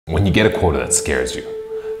When you get a quota that scares you,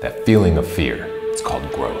 that feeling of fear, it's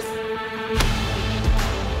called growth.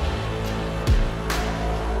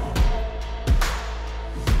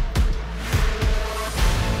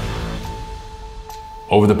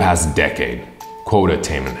 Over the past decade, quota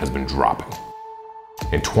attainment has been dropping.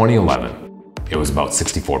 In 2011, it was about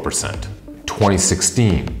 64%.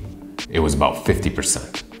 2016, it was about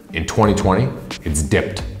 50%. In 2020, it's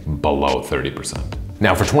dipped below 30%.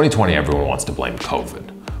 Now for 2020, everyone wants to blame COVID,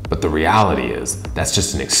 but the reality is that's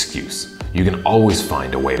just an excuse. You can always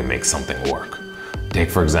find a way to make something work. Take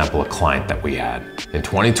for example, a client that we had. In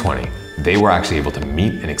 2020, they were actually able to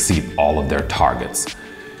meet and exceed all of their targets.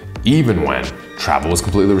 Even when travel was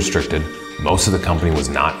completely restricted, most of the company was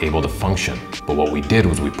not able to function. But what we did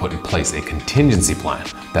was we put in place a contingency plan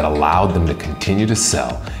that allowed them to continue to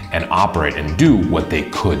sell and operate and do what they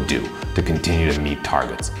could do to continue to meet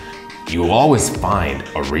targets. You will always find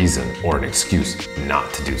a reason or an excuse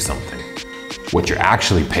not to do something. What you're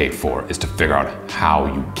actually paid for is to figure out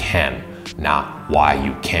how you can, not why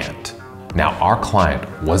you can't. Now, our client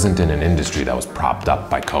wasn't in an industry that was propped up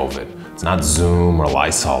by COVID. It's not Zoom or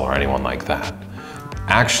Lysol or anyone like that.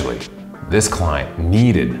 Actually, this client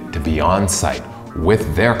needed to be on site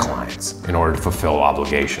with their clients in order to fulfill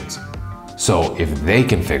obligations. So if they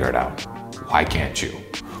can figure it out, why can't you?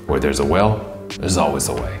 Where there's a will, there's always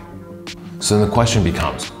a way. So then the question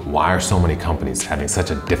becomes, why are so many companies having such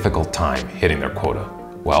a difficult time hitting their quota?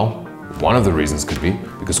 Well, one of the reasons could be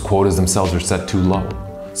because quotas themselves are set too low.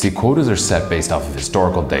 See, quotas are set based off of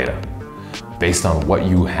historical data, based on what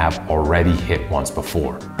you have already hit once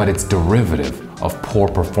before, but it's derivative of poor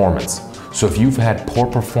performance. So if you've had poor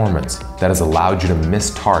performance that has allowed you to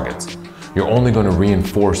miss targets, you're only going to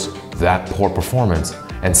reinforce that poor performance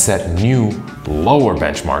and set new, lower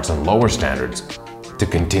benchmarks and lower standards to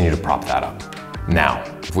continue to prop that up. Now,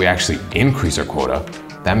 if we actually increase our quota,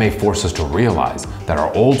 that may force us to realize that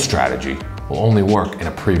our old strategy will only work in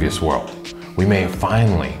a previous world. We may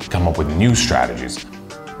finally come up with new strategies.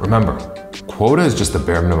 Remember, quota is just the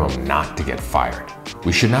bare minimum not to get fired.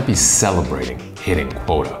 We should not be celebrating hitting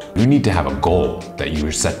quota. You need to have a goal that you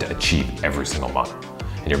are set to achieve every single month.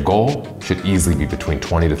 And your goal should easily be between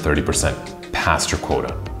 20 to 30% past your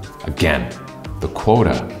quota. Again, the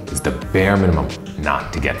quota is the bare minimum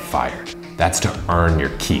not to get fired. That's to earn your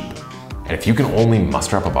keep. And if you can only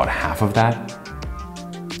muster up about half of that,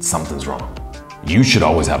 something's wrong. You should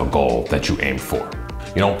always have a goal that you aim for.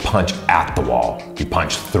 You don't punch at the wall, you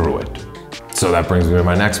punch through it. So that brings me to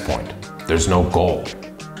my next point. There's no goal.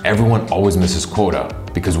 Everyone always misses quota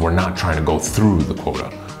because we're not trying to go through the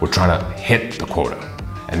quota. We're trying to hit the quota.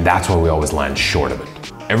 And that's why we always land short of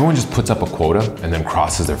it. Everyone just puts up a quota and then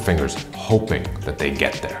crosses their fingers, hoping that they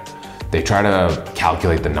get there. They try to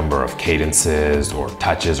calculate the number of cadences or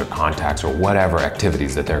touches or contacts or whatever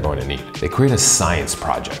activities that they're going to need. They create a science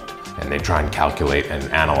project and they try and calculate and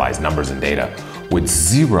analyze numbers and data with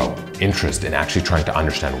zero interest in actually trying to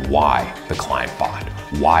understand why the client bought.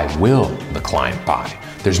 Why will the client buy?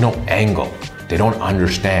 There's no angle. They don't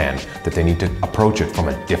understand that they need to approach it from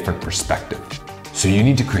a different perspective. So you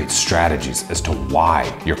need to create strategies as to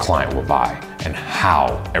why your client will buy and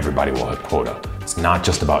how everybody will hit quota. It's not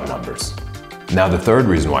just about numbers. Now, the third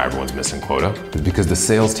reason why everyone's missing quota is because the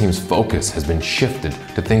sales team's focus has been shifted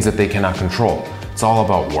to things that they cannot control. It's all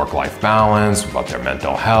about work-life balance, about their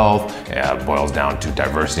mental health, it boils down to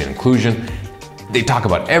diversity and inclusion. They talk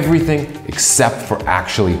about everything except for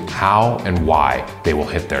actually how and why they will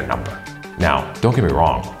hit their number. Now, don't get me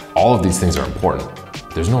wrong, all of these things are important.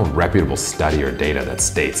 There's no reputable study or data that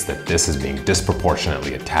states that this is being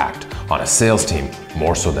disproportionately attacked on a sales team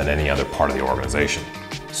more so than any other part of the organization.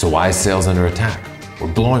 So why is sales under attack?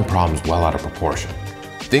 We're blowing problems well out of proportion.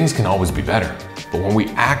 Things can always be better, but when we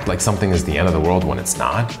act like something is the end of the world when it's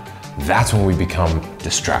not, that's when we become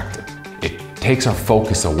distracted. It takes our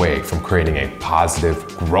focus away from creating a positive,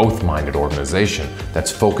 growth-minded organization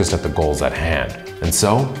that's focused at the goals at hand. And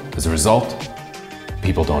so, as a result,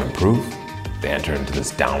 people don't improve. They enter into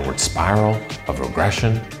this downward spiral of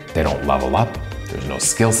regression. They don't level up. There's no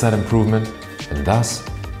skill set improvement, and thus,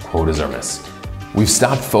 quotas are missed. We've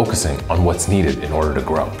stopped focusing on what's needed in order to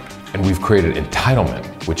grow, and we've created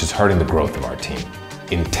entitlement, which is hurting the growth of our team.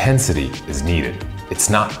 Intensity is needed. It's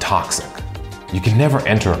not toxic. You can never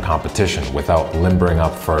enter a competition without limbering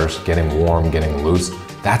up first, getting warm, getting loose.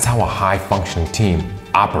 That's how a high-functioning team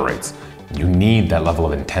operates. You need that level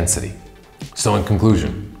of intensity. So in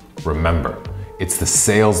conclusion, remember, it's the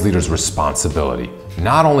sales leader's responsibility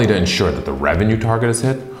not only to ensure that the revenue target is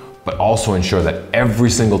hit, but also ensure that every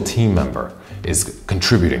single team member is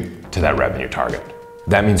contributing to that revenue target.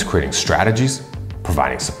 That means creating strategies,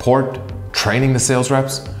 providing support, training the sales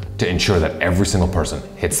reps, to ensure that every single person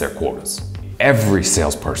hits their quotas. Every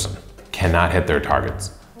salesperson cannot hit their targets.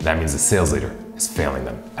 That means the sales leader is failing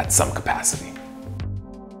them at some capacity.